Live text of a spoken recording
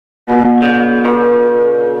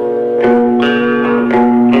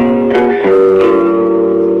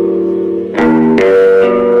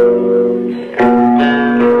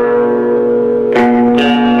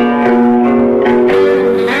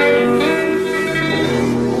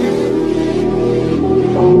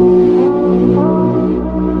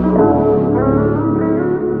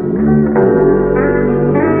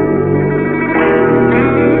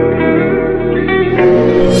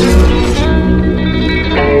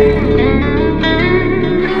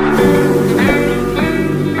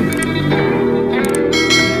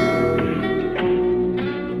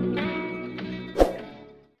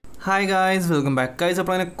Hi guys, welcome back. Guys,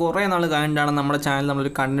 അപ്പോൾ അങ്ങനെ കുറേ നാൾ കഴിഞ്ഞിട്ടാണ് നമ്മുടെ ചാനൽ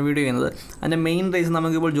നമ്മളൊരു കണ്ടന്റ് വീഡിയോ ചെയ്യുന്നത്. അതിൻ്റെ മെയിൻ റീസൺ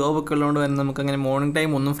നമുക്കിപ്പോൾ ജോബൊക്കെ ഉള്ളതുകൊണ്ട് തന്നെ നമുക്കങ്ങനെ മോർണിംഗ് ടൈം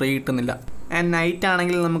ഒന്നും ഫ്രീ കിട്ടുന്നില്ല. ആൻഡ് നൈറ്റ്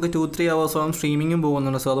ആണെങ്കിൽ നമുക്ക് 2-3 hours സ്ട്രീമിങ്ങും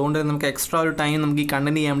പോകുന്നുണ്ട്. സോ അതുകൊണ്ട് തന്നെ നമുക്ക് എക്സ്ട്രാ ഒരു ടൈം നമുക്ക് ഈ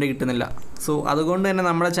കണ്ടന്റ് ചെയ്യാൻ വേണ്ടി കിട്ടുന്നില്ല. സോ അതുകൊണ്ട് തന്നെ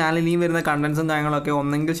നമ്മുടെ ചാനലിൽ വരുന്ന കണ്ടൻസും കാര്യങ്ങളൊക്കെ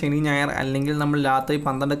ഒന്നെങ്കിൽ ശനി ഞായർ അല്ലെങ്കിൽ നമ്മൾ രാത്രി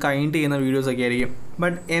 12 കഴിഞ്ഞിട്ട് ചെയ്യുന്ന വീഡിയോസൊക്കെ ആയിരിക്കും.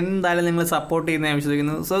 ബട്ട് എന്തായാലും നിങ്ങൾ സപ്പോർട്ട് ചെയ്യുന്ന ഞാൻ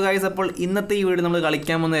വിശ്വസിക്കുന്നു. സോ ഗൈസ്, അപ്പോൾ ഇന്നത്തെ ഈ വീഡിയോ നമ്മൾ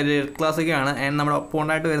കളിക്കാൻ പോകുന്ന ക്ലാസിക്കാണ്. ആൻഡ് നമ്മുടെ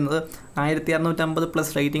ഒപ്പോണ്ടായിട്ട് വരുന്നത്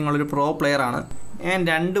 1650+ റേറ്റിംഗ് ഉള്ളൊരു പ്രോ പ്ലെയർ ആണ്. ആൻഡ്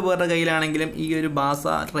രണ്ട് പേരുടെ കയ്യിലാണെങ്കിലും ഈ ഒരു ബാസ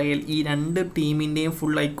റെയിൽ ഈ രണ്ട് ടീമിൻ്റെയും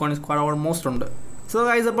ഫുൾ ഐക്കോണിക് സ്ക്വാഡ് ഓൾമോസ്റ്റ് ഉണ്ട്. സോ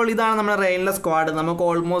ഗൈസ്, അപ്പോൾ ഇതാണ് നമ്മുടെ റെയിലിൻ്റെ സ്ക്വാഡ്. നമുക്ക്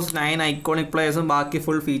ഓൾമോസ്റ്റ് 9 ഐക്കോണിക് പ്ലേയേഴ്സും ബാക്കി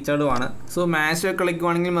ഫുൾ ഫീച്ചേർഡുമാണ്. സോ മാച്ച്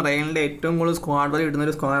കളിക്കുവാണെങ്കിലും റെയിലിൻ്റെ ഏറ്റവും കൂടുതൽ സ്ക്വാഡ് വരെ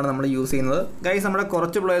ഇടുന്നൊരു സ്ക്വാഡാണ് നമ്മൾ യൂസ് ചെയ്യുന്നത്. ഗൈസ്, നമ്മുടെ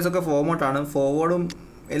കുറച്ച് പ്ലേയേഴ്സൊക്കെ ഫോമൗട്ടാണ്. ഫോർവേഡും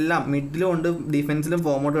എല്ലാം മിഡിലും ഉണ്ട്, ഡിഫൻസിലും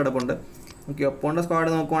ഫോമൗട്ട് കിടപ്പുണ്ട്. Okay, ഒപ്പോണ്ട squad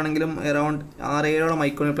നോക്കുവാണെങ്കിലും around 6-7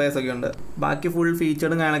 iconic players ഒക്കെ ഉണ്ട്. ബാക്കി ഫുൾ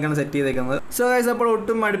ഫീച്ചേർഡും കാര്യങ്ങളൊക്കെയാണ് സെറ്റ് ചെയ്തേക്കുന്നത്. സോ ഗൈസ്, അപ്പോൾ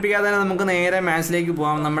ഒട്ടും മടുപ്പിക്കാതെ തന്നെ നമുക്ക് നേരെ മാച്ചിലേക്ക്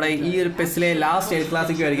പോകാം. നമ്മുടെ ഈ ഒരു പെസിലെ ലാസ്റ്റ് എൽ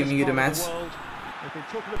ക്ലാസിക്കോ ആയിരിക്കും ഈ ഒരു മാച്ച്.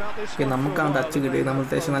 ഓക്കെ, നമുക്കാണ് ടച്ച് കിട്ടിയത്. നമ്മൾ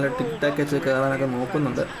അത്യാവശ്യം നല്ല ടിക് ടാക്ക് വെച്ച് കയറാനൊക്കെ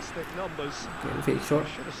നോക്കുന്നുണ്ട്. Fake shot.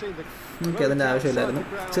 ഓക്കെ, അതിൻ്റെ ആവശ്യമില്ലായിരുന്നു.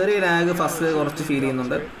 ചെറിയ ലാഗ് ഫസ്റ്റ് കുറച്ച് ഫീൽ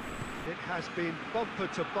ചെയ്യുന്നുണ്ട്.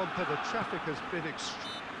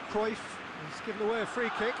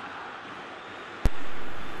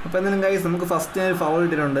 അപ്പോൾ എന്തായാലും ഗൈസ്, നമുക്ക് ഫസ്റ്റ് ഒരു ഫൗൾ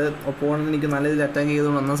ഇട്ടിട്ടുണ്ട്. ഒപ്പോണന്റ് എനിക്ക് നല്ല രീതിയിൽ അറ്റാക്ക്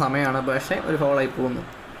ചെയ്തുകൊണ്ട് വന്ന സമയമാണ്, പക്ഷേ ഒരു ഫൗളായി പോകുന്നു.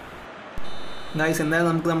 ഗൈസ്, എന്തായാലും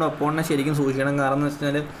നമുക്ക് നമ്മുടെ ഒപ്പോണനെ ശരിക്കും സൂക്ഷിക്കണം. കാരണം എന്ന്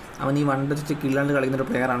വെച്ചാൽ അവൻ ഈ വണ്ട വെച്ച് കില്ലാണ്ട് കളിക്കുന്നൊരു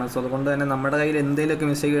പ്ലെയറാണ്. സോ അതുകൊണ്ട് തന്നെ നമ്മുടെ കയ്യിൽ എന്തെങ്കിലുമൊക്കെ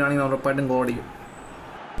മിസ്റ്റേക്ക് വരികയാണെങ്കിൽ ഉറപ്പായിട്ടും ഗോൾ ചെയ്യും.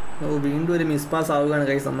 അപ്പോൾ വീണ്ടും ഒരു മിസ് പാസ് ആവുകയാണ്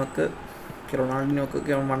ഗൈസ്. നമുക്ക്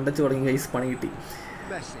റൊണാൾഡിനൊക്കെ വണ്ടച്ച് തുടങ്ങി ഗൈസ്, പണി കിട്ടി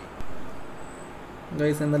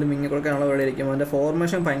ഗൈസ്. എന്തായാലും മിങ്ങ കൊടുക്കാനുള്ള പരിപാടിയായിരിക്കും. അവൻ്റെ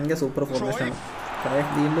ഫോർമേഷൻ ഭയങ്കര സൂപ്പർ ഫോർമേഷനാണ്.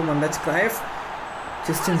 ക്രൈഫ് വീണ്ടും വണ്ടച്ച്. Cruyff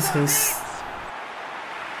distance guys.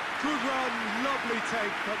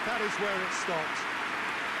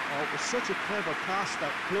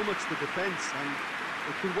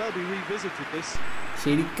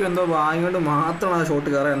 ശരിക്കും എന്തോ ഭാഗ്യം കൊണ്ട് മാത്രമാണ് ആ ഷോട്ട്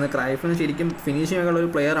കയറുന്നത്. ക്രൈഫിന് ശരിക്കും ഫിനിഷിംഗ് ഒക്കെ ഉള്ള ഒരു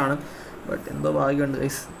പ്ലെയറാണ്. ബട്ട് എന്തോ ഭാഗ്യമുണ്ട്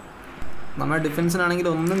ഗൈസ്. നമ്മുടെ ഡിഫൻസിനാണെങ്കിൽ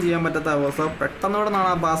ഒന്നും ചെയ്യാൻ പറ്റാത്ത അവസ്ഥ. പെട്ടെന്നോടെ നിന്നാണ്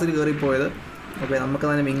ആ പാസിൽ കയറിപ്പോയത്. ഓക്കെ, നമുക്ക്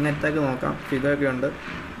തന്നെ വിങ് അറ്റാക്ക് നോക്കാം. ഫിഗോ ഒക്കെ ഉണ്ട്.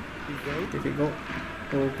 ഫിഗോ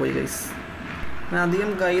പോയി ഗൈസ്. ഞാൻ അധികം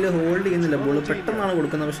കയ്യിൽ ഹോൾഡ് ചെയ്യുന്നില്ല. ബോൾ പെട്ടെന്നാണ്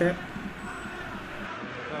കൊടുക്കുന്നത്. പക്ഷേ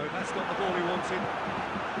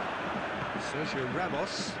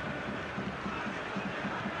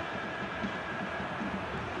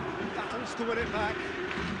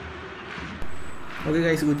ഓക്കെ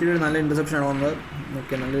ഗൈസ്, കുറ്റിയുടെ നല്ല ഇൻ്റർസെപ്ഷനാണ് വന്നത്.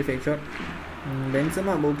 ഓക്കെ, നല്ലൊരു ഫേക്ക് ഷോട്ട്. ബെൻസമ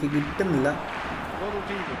ഓക്കെ കിട്ടുന്നില്ല.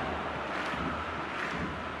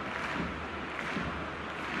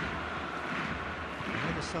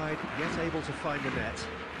 Side yet able to find the net.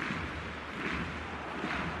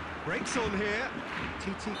 Breaks on here.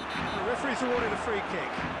 TT. The referee's awarded a free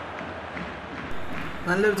kick.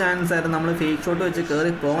 നല്ലൊരു ചാൻസ് ആയിരുന്നു. നമ്മൾ ഫേക്ക് ഷോട്ട് വെച്ച്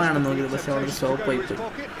കയറി പോകാനാണ് നോക്കിയത്, പക്ഷേ അവിടെ സ്റ്റോപ്പ് ആയി പോയി.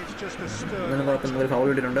 അങ്ങനെ കുഴപ്പമില്ല, ഒരു ഫൗൾ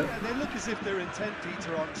ഇട്ടിട്ടുണ്ട്.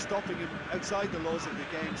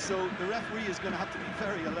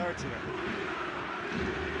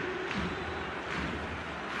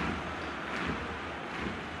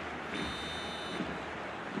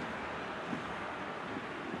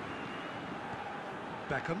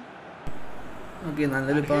 ഓക്കെ,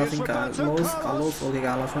 നല്ലൊരു പാസിങ്. കാർലോസ്. ഓക്കെ,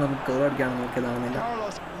 കാർലോസിനോട് നമുക്ക് കയറി അടിക്കാണ് നോക്കിയത്, നടന്നില്ല.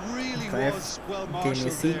 Okay,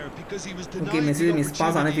 Messi. Okay, Messi miss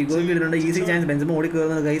pass ആണ്. ഫിഗോയ്ക്ക് ഇട്ടിട്ടുണ്ട്. Easy chance. ബെൻസമ ഓടി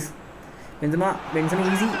കയറുന്നത് ഗൈസ്. Benzema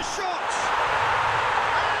easy.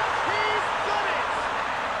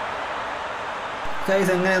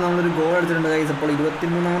 ഗൈസ്, എങ്ങനെ നമ്മളൊരു ഗോൾ എടുത്തിട്ടുണ്ട് ഗൈസ്. അപ്പോൾ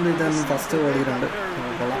 23-ാമത് നമ്മൾ ഫസ്റ്റ് ഗോൾ ചെയ്തിട്ടുണ്ട്.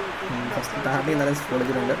 കൊള്ളാം. ഫസ്റ്റ് സ്റ്റാർട്ടിങ് നല്ല ഗോൾ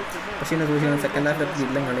ചെയ്തിട്ടുണ്ട്. പക്ഷേ എന്നെ സൂക്ഷിക്കുന്നത് സെക്കൻഡ് ഹാഫിലൊക്കെ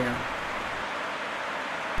ജില്ലം കളിയാണ്.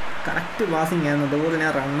 കറക്റ്റ് പാസിങ് ആയിരുന്നു. അതുപോലെ തന്നെ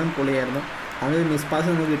റണ്ണും പൊളിയായിരുന്നു. അതൊരു മിസ് പാസ്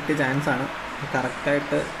നമുക്ക് കിട്ടിയ ചാൻസാണ്.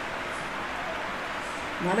 കറക്റ്റായിട്ട്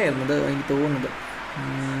നല്ലതായിരുന്നു അത് എനിക്ക് തോന്നുന്നത്.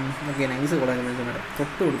 Okay, nice കൂടായിരുന്നു.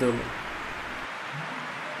 തൊട്ട് കൊടുത്തുള്ളൂ.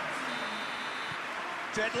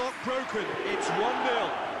 Deadlock broken. It's 1-0.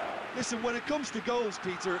 Listen, when it comes to goals,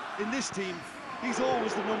 Peter, in this team, he's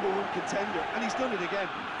always the #1 contender, and he's done it again.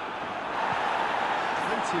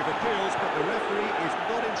 Plenty of appeals, but the referee is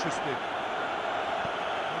not interested.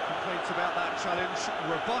 About that challenge,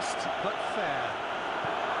 robust but fair.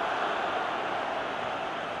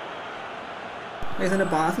 ഗൈസിൻ്റെ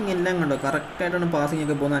passing എല്ലാം കണ്ടോ, കറക്റ്റായിട്ടാണ് passing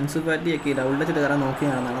ഒക്കെ പോകുന്നത്. അൻസുഫാറ്റിയൊക്കെ double ടച്ചിട്ട് കയറാൻ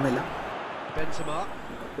നോക്കിയാണ്, നടന്നില്ല.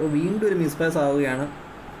 അപ്പോൾ വീണ്ടും ഒരു മിസ് പാസ് ആവുകയാണ്.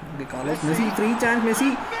 Messi free chance.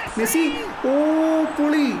 മെസ്സി ഓ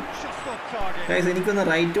പൊളി ഗൈസ്. എനിക്കൊന്ന്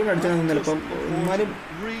റൈറ്റ് കൊണ്ട് അടിച്ചാൽ ചിലപ്പം, എന്നാലും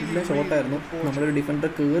ഇല്ല ഷോട്ടായിരുന്നു. നമ്മുടെ ഒരു ഡിഫൻഡർ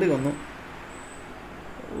കയറി വന്നു.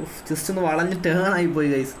 ജസ്റ്റ് ഒന്ന് വളഞ്ഞ് ടേൺ ആയിപ്പോയി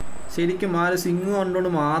ഗൈസ്. ശരിക്കും ആ ഒരു സ്വിങ് കൊണ്ടുകൊണ്ട്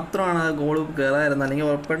മാത്രമാണ് ആ ഗോൾ കയറായിരുന്നത്, അല്ലെങ്കിൽ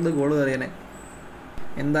ഉറപ്പായിട്ട് ഗോൾ കയറിയനെ.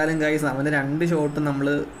 എന്തായാലും ഗൈസ് അവൻ്റെ 2 ഷോട്ടും നമ്മൾ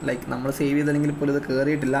സേവ് ചെയ്തില്ലെങ്കിൽ പോലും ഇത്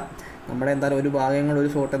കയറിയിട്ടില്ല. നമ്മുടെ എന്തായാലും ഒരു ഭാഗം കൂടെ ഒരു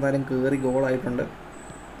ഷോട്ട് എന്തായാലും കയറി ഗോളായിട്ടുണ്ട്.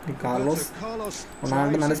 കാർലോസ്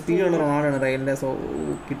റൊണാൾഡോ നല്ല സ്പീഡുള്ള റൊണാൾഡോ ആണ് റയലിൻ്റെ. സോ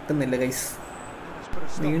കിട്ടുന്നില്ല ഗൈസ്.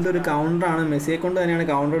 വീണ്ടും ഒരു കൗണ്ടറാണ്, മെസ്സിയെ കൊണ്ട് തന്നെയാണ്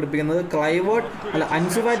കൗണ്ടർ എടുപ്പിക്കുന്നത്. ക്ലൈവേർട്ട് അല്ല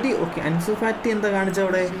Ansu Fati. Okay, Ansu Fati എന്താ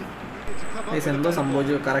കാണിച്ചവിടെ ഗൈസ്? എന്തോ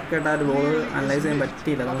സംഭവിച്ചു, കറക്റ്റായിട്ട് ആ ഒരു ബോൾ അനലൈസ് ചെയ്യാൻ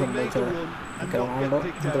പറ്റിയില്ല, എന്താ സംഭവിച്ചത്. ഓക്കെ,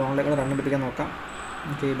 റൊണാൾഡോയെ കൊണ്ട് റൺ എടുപ്പിക്കാൻ നോക്കാം.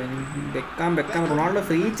 Okay, Beckham Ronaldo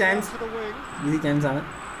free chance, easy chance ആണ്.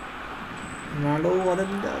 റൊണാൾഡോ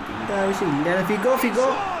അതിൻ്റെ ആവശ്യമില്ല.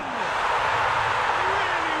 ഫിഗോ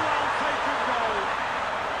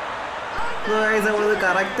അവളത്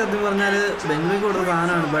കറക്റ്റ് സത്യം പറഞ്ഞാൽ ബെഞ്ചിലേക്ക് കൊടുത്ത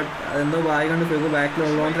സാധനമാണ്. ബട്ട് അതെന്തോ ഭാഗ്യം കൊണ്ട് ഫിഗോ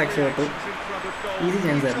ബാക്കിലുള്ളതുകൊണ്ട് രക്ഷപ്പെട്ടു. ഈസി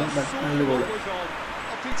ചാൻസ് ആയിരുന്നു, ബട്ട് നല്ല ഗോൾ.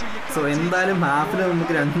 സോ എന്തായാലും ഹാഫിൽ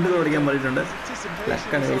നമുക്ക് 2 ഗോൾ അടിക്കാൻ പറ്റിയിട്ടുണ്ട്.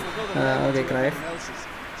 ലക്കാണ്. Okay, Cruyff.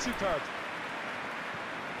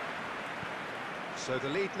 So the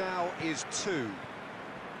lead now is 2.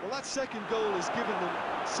 Well, that second goal has given them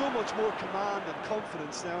so much more command and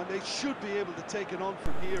confidence now, and they should be able to take it on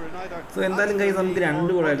from here and either. So എന്തായാലും guys നമുക്ക്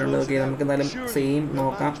 2 goal ആയിട്ടുണ്ട്. Okay, നമുക്ക് എന്തായാലും same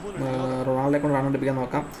നോക്കാം. റൊണാൾഡോയെ കൊണ്ട് run എടുപ്പിക്കാൻ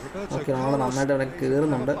നോക്കാം. Okay, Ronaldo നന്നായിട്ട് അവിടെ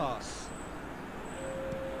കയറുന്നുണ്ട്.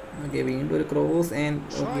 ഓക്കെ, വീണ്ടും ഒരു ക്രോസ് ആൻഡ്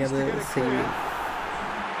ഓക്കെ അത് സേവ് ചെയ്യും.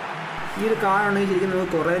 ഈ ഒരു കാർഡുണ്ടെങ്കിൽ ശരിക്കും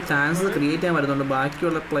നമുക്ക് കുറേ ചാൻസസ് ക്രിയേറ്റ് ചെയ്യാൻ പറ്റുന്നുണ്ട്,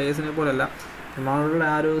 ബാക്കിയുള്ള പ്ലേയേഴ്സിനെ പോലെയല്ല. റൊണാൾഡോയുടെ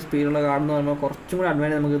ആ ഒരു സ്പീഡുള്ള കാർഡ് എന്ന് പറയുമ്പോൾ കുറച്ചും കൂടി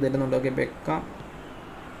അഡ്വാൻറ്റേജ് നമുക്ക് തരുന്നുണ്ട്. ഓക്കെ, ബെക്കാം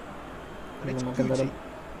നമുക്ക് എന്തായാലും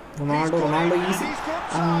റൊണാൾഡോ ഈസി.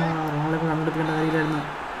 Ronaldo കണ്ടെടുക്കേണ്ട കാര്യമില്ലായിരുന്നു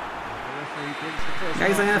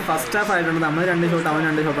guys. അങ്ങനെ ഫസ്റ്റ് ഹാഫ് ആയിട്ടുണ്ട്. നമ്മൾ 2 ഷോട്ട്, അവൻ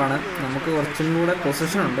 2 ഷോട്ടാണ്. നമുക്ക് കുറച്ചും കൂടെ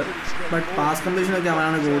പൊസിഷൻ ഉണ്ട്, ബട്ട് പാസ് കംപ്ലീഷനൊക്കെ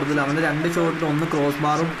അവനാണ് കൂടുതൽ. അവൻ്റെ 2 ഷോട്ടിൽ ഒന്ന് ക്രോസ്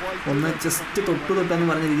ബാറും ഒന്ന് ജസ്റ്റ് തൊട്ടെന്ന്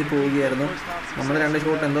പറഞ്ഞ രീതിയിൽ പോവുകയായിരുന്നു. നമ്മുടെ 2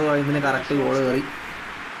 ഷോട്ട് എന്തോ ഇതിന് കറക്റ്റ് ഗോൾ കയറി.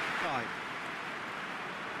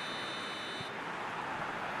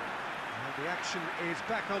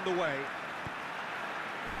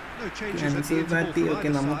 അൻസു ഫാറ്റി ഓക്കെ,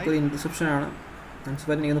 നമുക്കൊരു ഇൻ്റർസെപ്ഷൻ ആണ്. അൻസു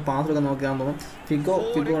ഫാറ്റി എനിക്ക് പാസ് എടുക്കാൻ നോക്കിയാൽ തോന്നും. ഫിഗോ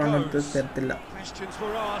റൺ എടുത്ത് തരത്തില്ല.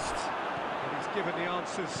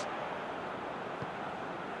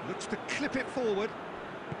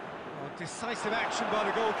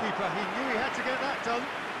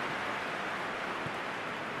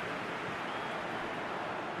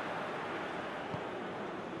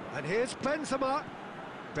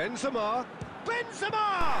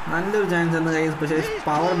 നല്ലൊരു ചാൻസ് എന്ന് കൈ, പക്ഷേ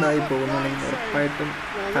പവർ ഉണ്ടായി പോകുന്നുണ്ടെങ്കിൽ ഉറപ്പായിട്ടും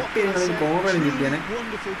കട്ട് ചെയ്യുന്നതിൽ corner കിട്ടിയാനെ.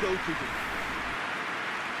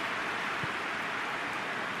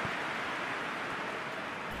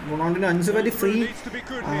 Ronaldo Ansu Fati free.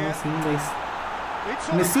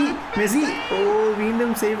 Messi ഓ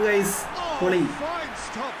വീണ്ടും സേവ് ഗൈസ്. പൊളി,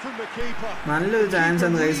 നല്ലൊരു ചാൻസ്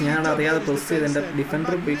ആണ് ഗൈസ്. ഞാൻ അവിടെ അറിയാതെ പ്രസ് ചെയ്ത് എൻ്റെ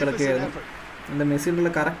ഡിഫൻഡർ പോയി കിടക്കുകയായിരുന്നു. എൻ്റെ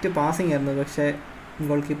മെസ്സിയുടെ കറക്റ്റ് പാസിംഗ് ആയിരുന്നു, പക്ഷേ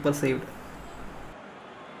goal keeper saved.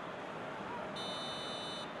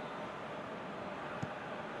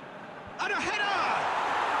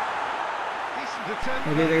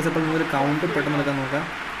 Okay guys, അപ്പോൾ നമുക്കൊരു കൗണ്ടർ പെട്ടെന്ന് എടുക്കാൻ നോക്കാം.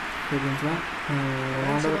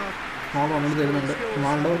 റൊണാൾഡോ വന്നിട്ട് തരുന്നുണ്ട്.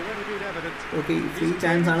 ഓക്കെ, ഫ്രീ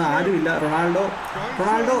ചാൻസ് ആണ്, ആരുമില്ല. റൊണാൾഡോ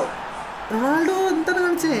എന്താണ്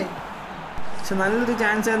കാണിച്ചേ? പക്ഷെ നല്ലൊരു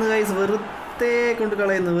ചാൻസ് ആയിരുന്നു ഗൈസ്. വെറുതെ കൊണ്ട്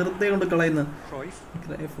കളയുന്നു.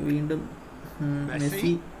 വീണ്ടും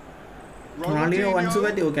Messi, Ronaldo, Ansu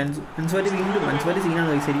Fati. Okay, Ansu Fati വീണ്ടും. അൻസു ഫാറ്റി സീനാണ്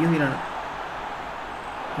ഗൈസ്, ശരിക്കും സീനാണ്.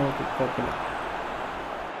 ഓക്കെ, കുഴപ്പമില്ല.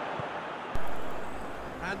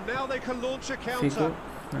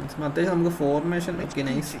 അത്യാവശ്യം നമുക്ക് ഫോർമേഷൻ ഒക്കെ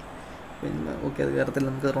നൈസ്. പിന്നെ ഓക്കെ, അത് കയറത്തില്ല.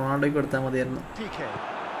 നമുക്ക് റൊണാൾഡോയ്ക്ക് എടുത്താൽ മതിയായിരുന്നു.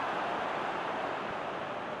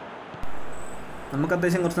 നമുക്ക്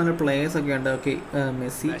അത്യാവശ്യം കുറച്ച് നല്ല പ്ലേയേഴ്സ് ഒക്കെ ഉണ്ട്. ഓക്കെ,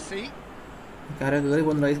 മെസ്സി കാര്യം കയറി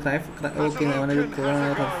പോകുന്നുണ്ട്. ഓക്കെ, അവനൊരു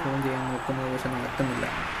പെർഫോം ചെയ്യാൻ നോക്കുന്നത്, പക്ഷെ നടക്കുന്നില്ല.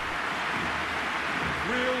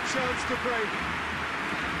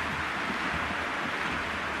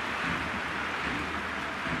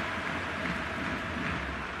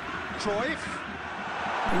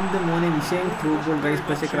 എന്ത് മോനെ വിഷയം ത്രൂ ബോൾ റൈസ്,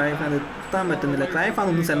 പക്ഷേ ക്രൈഫ് അത് എത്താൻ പറ്റുന്നില്ല. ക്രൈഫ്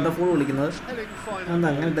അതൊന്നും സെൻറ്റർ ഫോൾ വിളിക്കുന്നത്, അത്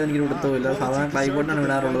അങ്ങനെ ഇട്ടാൽ എനിക്ക് കൊടുത്തില്ല. സാധാരണ ക്ലൈബോർഡിനാണ്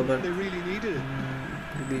വിടാറുള്ളത്.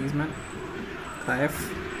 ഗ്രീസ്മാൻ, ക്രൈഫ്,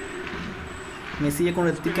 മെസ്സിയെ കൊണ്ട്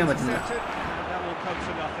എത്തിക്കാൻ പറ്റുന്നില്ല.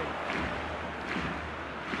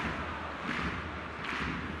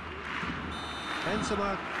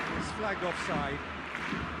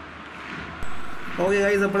 ഓക്കെ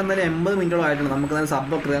ഗൈസ്, അപ്പോൾ എന്തായാലും 80 മിനിറ്റോളം ആയിട്ടുണ്ട്. നമുക്ക് തന്നെ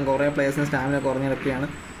സബ് അപ്പ് ചെയ്യാൻ കുറേ പ്ലേയേഴ്സിന് സ്റ്റാമിന കുറഞ്ഞിടക്കുകയാണ്.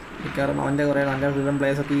 മിക്കവാറും അവൻ്റെ കുറേ നല്ല ഫ്രീഡം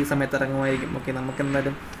പ്ലേയേഴ്സൊക്കെ ഈ സമയത്ത് ഇറങ്ങുമായിരിക്കും. ഓക്കെ, നമുക്ക്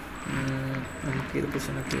എന്തായാലും നമുക്ക് ഇത്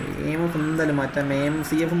പ്രശ്നമൊക്കെ AMF എന്തായാലും മാറ്റാം.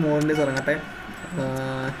 CF മോഡലേഴ്സ് ഇറങ്ങട്ടെ.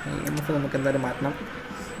 AMF നമുക്ക് എന്തായാലും മാറ്റണം.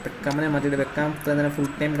 ബെക്കാമിനെ മാറ്റിയിട്ട് ബെക്കാം തന്നെ ഫുൾ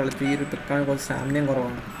ടൈം കളിച്ചു. ഈ ഒരു ബെക്കാമിന് കുറച്ച് സ്റ്റാമിനയും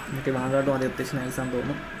കുറവാണ്. മറ്റേ വാണ്ടാട്ട് മതി അത്യാവശ്യം നൈസാന്ന്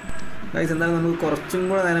തോന്നുന്നു. ഗൈസ് എന്തായാലും നമുക്ക് കുറച്ചും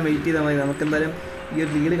കൂടെ നേരം വെയിറ്റ് ചെയ്താൽ മതി. നമുക്ക് എന്തായാലും ഈ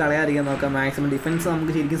ഒരു ലീഡ് കളയാതിരിക്കാൻ നോക്കാം. മാക്സിമം ഡിഫൻസ്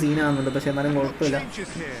നമുക്ക് ശരിക്കും സീനാകുന്നുണ്ട്, പക്ഷേ എന്നാലും കുഴപ്പമില്ല.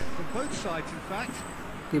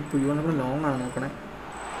 ഇപ്പോൾ ഇവിടെ ലോങ് ആണ് നോക്കണേ.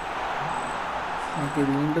 ഓക്കെ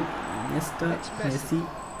വീണ്ടും Messi.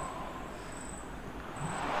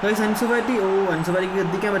 Guys Ansu Fati. Ansu ഫാറ്റിക്ക്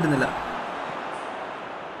എത്തിക്കാൻ പറ്റുന്നില്ല.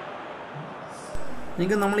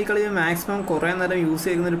 എനിക്ക് നമ്മൾ ഈ കളി മാക്സിമം കുറേ നേരം യൂസ്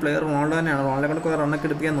ചെയ്യുന്ന ഒരു പ്ലെയർ റൊണാൾഡോ തന്നെയാണ്. റൊണാൾഡോ കൊണ്ട് കുറേ റണ്ണൊക്കെ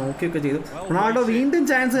എടുപ്പിക്കാൻ നോക്കിയൊക്കെ ചെയ്തു. റൊണാൾഡോ വീണ്ടും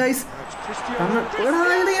ചാൻസ് ഗൈസ്.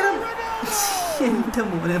 എൻ്റെ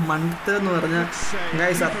മോനെ മണ്ടത്തെന്ന് പറഞ്ഞാൽ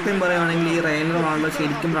ഗൈസ് സത്യം പറയുകയാണെങ്കിൽ ഈ റയൽ റൊണാൾഡോ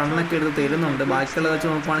ശരിക്കും റണ്ണൊക്കെ എടുത്ത് തരുന്നുണ്ട്. ബാക്കിയുള്ള വെച്ച്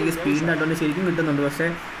നോക്കുവാണെങ്കിൽ സ്പീഡിൻ്റെ അഡ്വാൻറ്റേജ് ശരിക്കും കിട്ടുന്നുണ്ട്. പക്ഷേ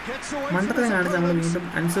മണ്ടത്തെ കാണിച്ച് നമ്മൾ വീണ്ടും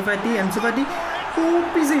അൻസു ഫാറ്റി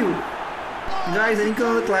കോപ്പീസ് ചെയ്യൂ ഗൈസ്. എനിക്ക്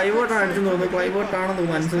തോന്നുന്നത് ക്ലൈവോട്ടാണ് അടിച്ചെന്ന് തോന്നുന്നു. ക്ലൈവോട്ടാണെന്ന്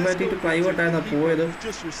തോന്നുന്നു. അൻസു ഫാറ്റി ടു ക്ലൈവോട്ടായിരുന്നു പോയത്.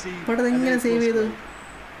 ബട്ട് അതെങ്ങനെ സേവ് ചെയ്ത്?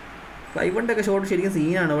 ക്ലൈവോട്ടിൻ്റെ ഒക്കെ ഷോട്ട് ശരിക്കും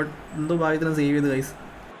സീനാണ്. ബട്ട് എന്തോ ഭാഗ്യത്തിനും സേവ് ചെയ്ത് ഗൈസ്.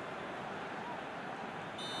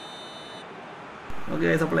 ഓക്കെ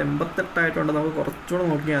ഗൈസ് അപ്പോൾ 88 നമുക്ക് കുറച്ചുകൂടെ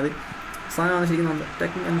നോക്കിയാൽ മതി. സാധനമാണ് ശരിക്കും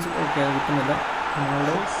ടെക്നിക്. ഓക്കെ അത് കിട്ടുന്നില്ല.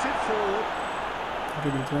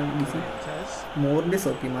 മോറിൻ്റെസ്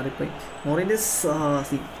ഓക്കെ മാറിപ്പോയി. മോറിൻ്റെസ്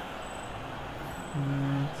സി.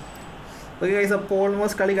 ഓക്കെ ഗൈസ് അപ്പോൾ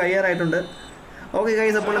ഓൾമോസ്റ്റ് കളി കഴിയാറായിട്ടുണ്ട്. ഓക്കെ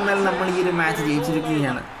ഗൈസ് അപ്പോൾ എന്തായാലും നമ്മൾ ഈ ഒരു മാച്ച്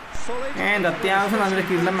ജയിച്ചിരിക്കുകയാണ്. ആൻഡ് അത്യാവശ്യം നല്ലൊരു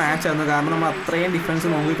കിട്ടുന്ന മാച്ചായിരുന്നു. കാരണം നമ്മൾ അത്രയും ഡിഫൻസ്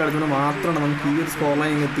നോക്കി കളിച്ചുകൊണ്ട് മാത്രമാണ് നമുക്ക് ഈ ഒരു സ്കോർ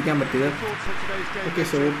ലൈൻ എത്തിക്കാൻ പറ്റിയത്. ഓക്കെ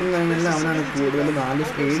ഷോട്ടും കാര്യങ്ങളെല്ലാം അവനാണ് കൂടുതൽ.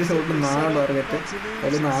 7 ഷോട്ടും 4 ടാർഗറ്റ്.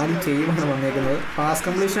 അതിൽ 4 ചെയ്യുമാണ് വന്നേക്കുന്നത്. പാസ്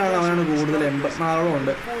കംപ്ലീഷനാണ് അവനാണ് കൂടുതൽ. 84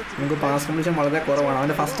 ഉണ്ട്. നമുക്ക് പാസ് കംപ്ലീഷൻ വളരെ കുറവാണ്.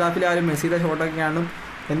 അവൻ്റെ ഫസ്റ്റ് ഹാഫിൽ ആ ഒരു മെസ്സിയുടെ ഷോട്ടൊക്കെയാണ്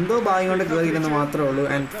എന്തോ ഭാഗ്യം കൊണ്ട് കയറിയില്ലെന്ന് മാത്രമേ ഉള്ളൂ.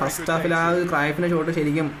 ആൻഡ് ഫസ്റ്റ് ഹാഫിൽ ആ ഒരു ക്രൈഫിൻ്റെ ഷോട്ട്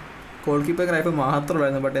ശരിക്കും ഗോൾ കീപ്പർ ക്രൈഫ്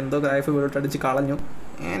മാത്രമുള്ളായിരുന്നു. ബട്ട് എന്തോ ക്രൈഫ് വീട്ടടിച്ച് കളഞ്ഞു.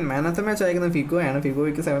 And man of the match അയക്കുന്നത് ഫിഗോയാണ്.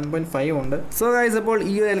 ഫിഗോയ്ക്ക് 7.5 ഉണ്ട്. സോ ഗൈസ് അപ്പോൾ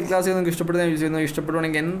ഈ ഒരു എൽ ക്ലാസ് നിങ്ങൾക്ക്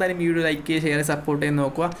ഇഷ്ടപ്പെടുവാണെങ്കിൽ എന്തായാലും ഈ വീഡിയോ ലൈക്ക് ചെയ്യുക, ഷെയർ, സപ്പോർട്ട് ചെയ്ത്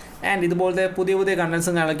നോക്കുക. ആൻഡ് ഇതുപോലത്തെ പുതിയ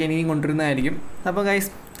കണ്ടൻസും കാര്യങ്ങളൊക്കെ ഇനിയും കൊണ്ടുവരുന്നതായിരിക്കും. അപ്പോൾ guys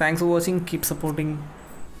thanks for watching. Keep supporting.